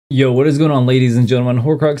Yo, what is going on, ladies and gentlemen?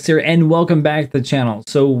 Hoarcrux here, and welcome back to the channel.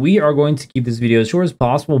 So we are going to keep this video as short as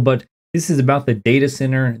possible, but this is about the data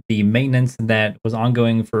center, the maintenance that was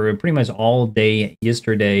ongoing for pretty much all day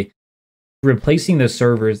yesterday, replacing the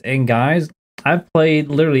servers. And guys, I've played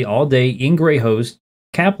literally all day in gray host,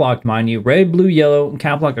 cap locked, mind you, red, blue, yellow,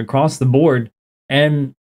 cap lock across the board,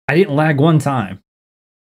 and I didn't lag one time.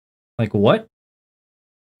 Like, what?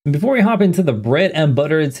 Before we hop into the bread and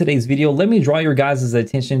butter of today's video, let me draw your guys'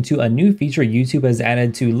 attention to a new feature YouTube has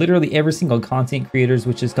added to literally every single content creators,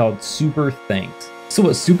 which is called Super Thanks. So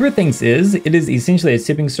what Super Thanks is, it is essentially a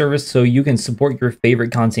tipping service so you can support your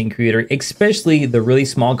favorite content creator, especially the really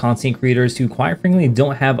small content creators who quite frankly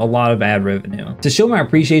don't have a lot of ad revenue. To show my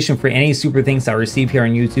appreciation for any Super Thanks I receive here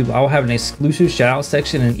on YouTube, I will have an exclusive shout out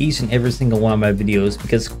section in each and every single one of my videos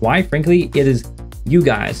because quite frankly, it is you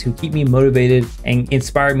guys who keep me motivated and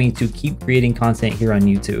inspire me to keep creating content here on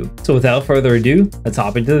YouTube. So without further ado, let's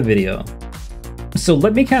hop into the video. So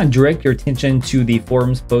let me kind of direct your attention to the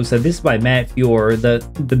forums post. This is by Matt Fior, the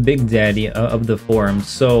big daddy of the forums.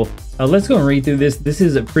 So let's go and read through this. This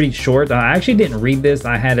is pretty short. I actually didn't read this.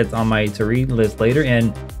 I had it on my to read list later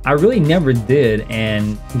and I really never did.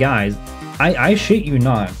 And guys, I shit you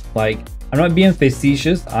not. Like, I'm not being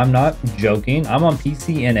facetious. I'm not joking. I'm on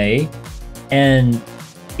PCNA. And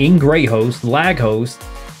in gray host, lag host,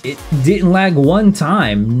 it didn't lag one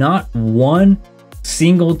time. Not one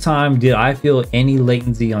single time did I feel any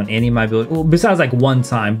latency on any of my builds. Well, besides like one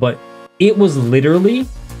time, but it was literally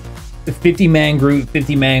a 50-man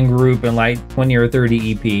group, and like 20 or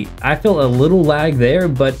 30 EP. I felt a little lag there,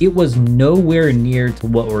 but it was nowhere near to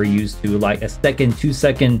what we're used to, like a second,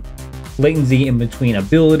 2-second latency in between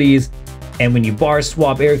abilities. And when you bar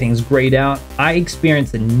swap, everything's grayed out. I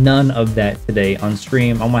experienced none of that today on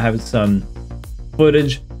stream. I'm gonna have some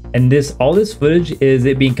footage, and all this footage is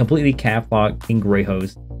it being completely cap locked in gray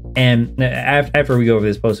host. And after we go over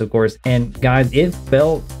this post, of course, and guys, it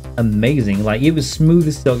felt amazing. Like, it was smooth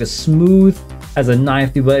as silk, as smooth as a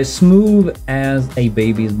knife, but as smooth as a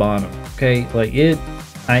baby's bottom. Okay, like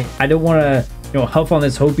I don't want to huff on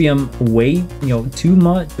this hopium way too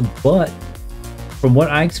much, but from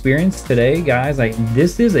what I experienced today, guys, like,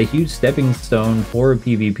 this is a huge stepping stone for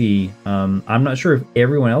PvP. I'm not sure if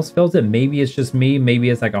everyone else felt it. Maybe it's just me.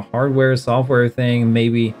 Maybe it's like a hardware, software thing.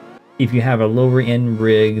 Maybe if you have a lower end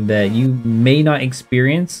rig that you may not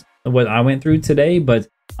experience what I went through today. But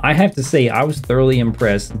I have to say, I was thoroughly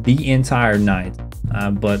impressed the entire night.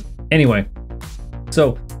 But anyway,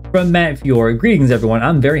 so from Matt Fior, greetings everyone.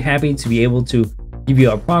 I'm very happy to be able to give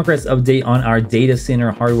you a progress update on our data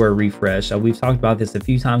center hardware refresh. We've talked about this a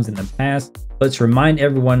few times in the past, but to remind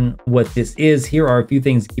everyone what this is, here are a few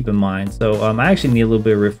things to keep in mind. So I actually need a little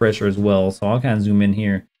bit of refresher as well, so I'll kind of zoom in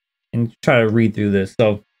here and try to read through this.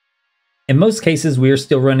 So in most cases, we are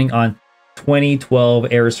still running on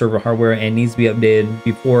 2012 era server hardware and needs to be updated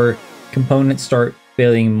before components start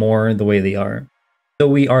failing more the way they are. So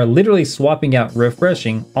we are literally swapping out,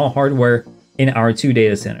 refreshing all hardware in our 2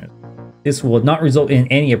 data centers. This will not result in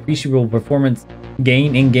any appreciable performance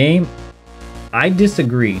gain in game. I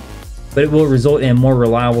disagree, but it will result in more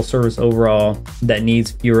reliable service overall that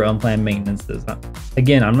needs fewer unplanned maintenances.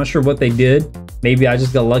 Again, I'm not sure what they did. Maybe I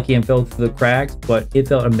just got lucky and fell through the cracks, but it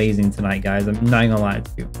felt amazing tonight, guys. I'm not gonna lie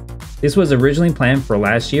to you. This was originally planned for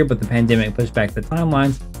last year, but the pandemic pushed back the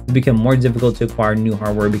timelines to become more difficult to acquire new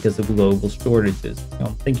hardware because of global shortages.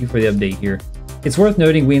 Thank you for the update here. It's worth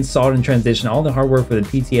noting we installed and transitioned all the hardware for the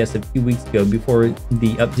PTS a few weeks ago before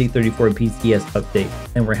the Update 34 PTS update,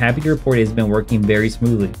 and we're happy to report it has been working very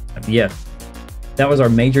smoothly. Yes, that was our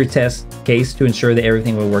major test case to ensure that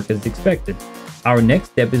everything will work as expected. Our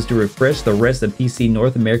next step is to refresh the rest of PC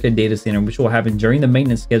North America data center, which will happen during the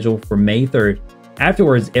maintenance schedule for May 3rd.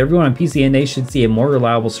 Afterwards, everyone on PCNA should see a more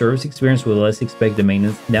reliable service experience with less expected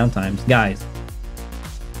maintenance downtimes. Guys,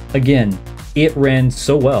 again, it ran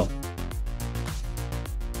so well.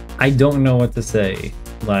 I don't know what to say.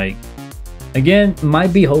 Like, again,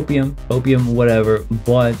 might be hopium, whatever,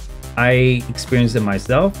 but I experienced it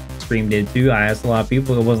myself. Stream did too. I asked a lot of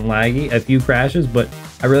people. It wasn't laggy. A few crashes, but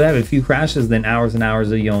I really have a few crashes than hours and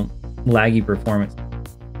hours of laggy performance.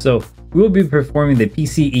 So we will be performing the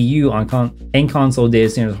PC EU and console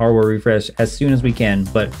data centers hardware refresh as soon as we can,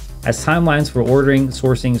 but as timelines for ordering,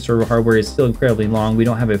 sourcing server hardware is still incredibly long, we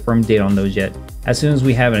don't have a firm date on those yet. As soon as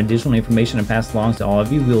we have an additional information to pass along to all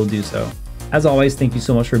of you, we will do so. As always, thank you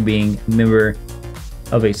so much for being a member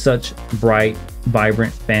of such bright,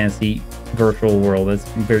 vibrant, fantasy, virtual world. That's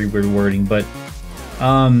very weird wording, but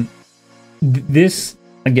this,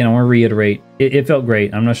 again, I want to reiterate, it felt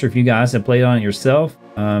great. I'm not sure if you guys have played on it yourself.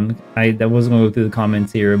 I wasn't going to go through the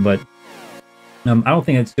comments here, but I don't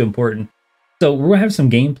think that's too important. So we're gonna have some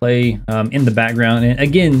gameplay in the background, and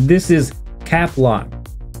again, this is cap locked,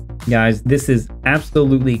 guys. This is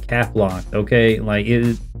absolutely cap locked. Okay, like it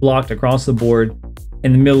is blocked across the board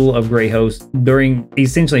in the middle of Grey Host during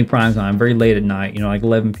essentially prime time, very late at night. You know, like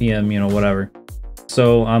 11 p.m. You know, whatever.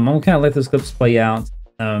 So I'm gonna kind of let those clips play out.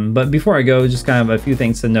 But before I go, just kind of a few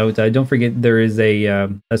things to note. Don't forget there is a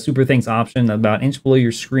super thanks option about inch below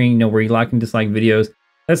your screen, you know, where you like and dislike videos.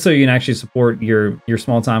 That's so you can actually support your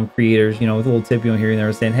small time creators, you know, with a little tip you know, here and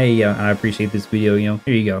there saying, hey, I appreciate this video, you know,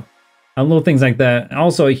 here you go. Little things like that. And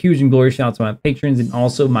also a huge and glorious shout out to my patrons and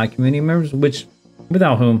also my community members, which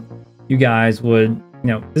without whom you guys would, you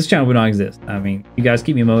know, this channel would not exist. I mean, you guys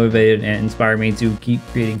keep me motivated and inspire me to keep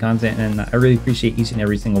creating content, and I really appreciate each and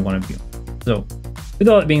every single one of you. So with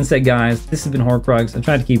all that being said, guys, this has been Hoarcrux. I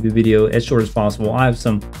tried to keep the video as short as possible. I have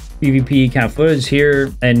some PvP kind of footage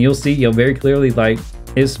here, and you'll see, you know, very clearly, like,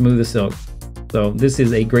 it's smooth as silk. So this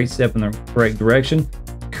is a great step in the correct direction.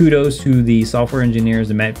 Kudos to the software engineers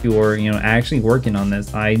and Matt Pure, you know, actually working on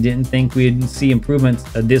this. I didn't think we'd see improvements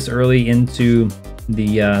this early into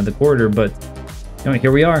the quarter, but you know,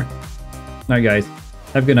 here we are. All right, guys,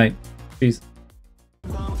 have a good night. Peace.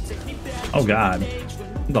 Oh God,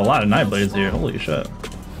 there's a lot of night blades here. Holy shit.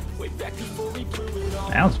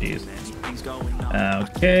 Ouchies.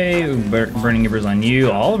 Okay, burning givers on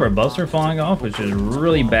you. All of our buffs are falling off, which is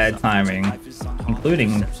really bad timing,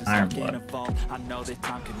 including Iron Blood.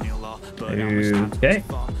 Okay.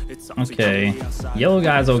 Okay. Yellow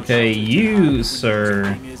guy's okay. You,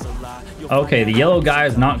 sir. Okay, the yellow guy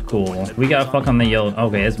is not cool. We gotta fuck on the yellow.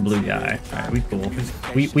 Okay, it's blue guy. Alright, we cool.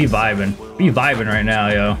 We vibing. We vibing right now,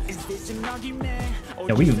 yo.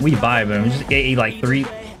 Yeah, we vibing. We just ate like three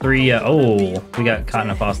oh, we got caught in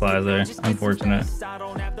a fossilized there. Unfortunate.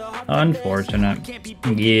 Unfortunate.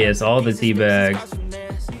 Yes, all the tea bags.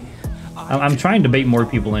 I'm trying to bait more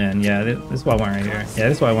people in. Yeah, this is why I went right here. Yeah,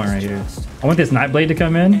 this is why I went right here. I want this Nightblade to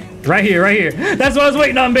come in. Right here, right here. That's what I was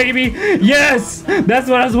waiting on, baby. Yes! That's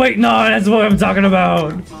what I was waiting on. That's what I'm talking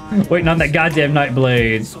about. Waiting on that goddamn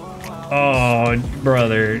Nightblade. Oh,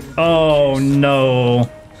 brother. Oh, no.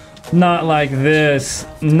 Not like this.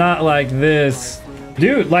 Not like this.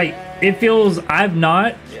 Dude, like, it feels... I've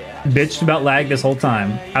not bitched about lag this whole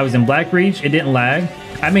time. I was in Black Reach. It didn't lag.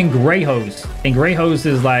 I'm in Grey Host, and Grey Host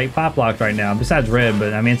is like pop locked right now, besides red,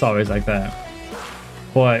 but I mean, it's always like that.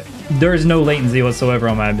 But there's no latency whatsoever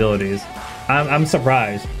on my abilities. I'm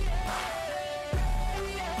surprised.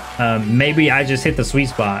 Maybe I just hit the sweet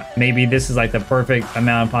spot. Maybe this is like the perfect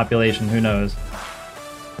amount of population, who knows.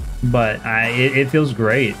 But it feels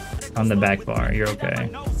great on the back bar. You're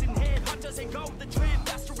okay.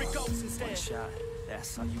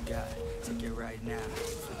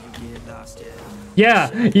 Yeah.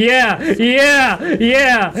 That's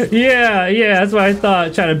what I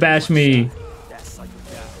thought. Trying to bash me.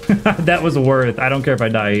 That was worth. I don't care if I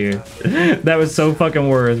die here. That was so fucking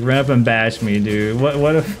worth. Run up and bash me, dude.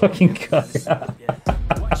 What a fucking cut.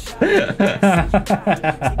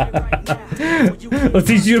 Let's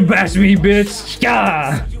teach you to bash me, bitch.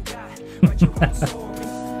 Yeah.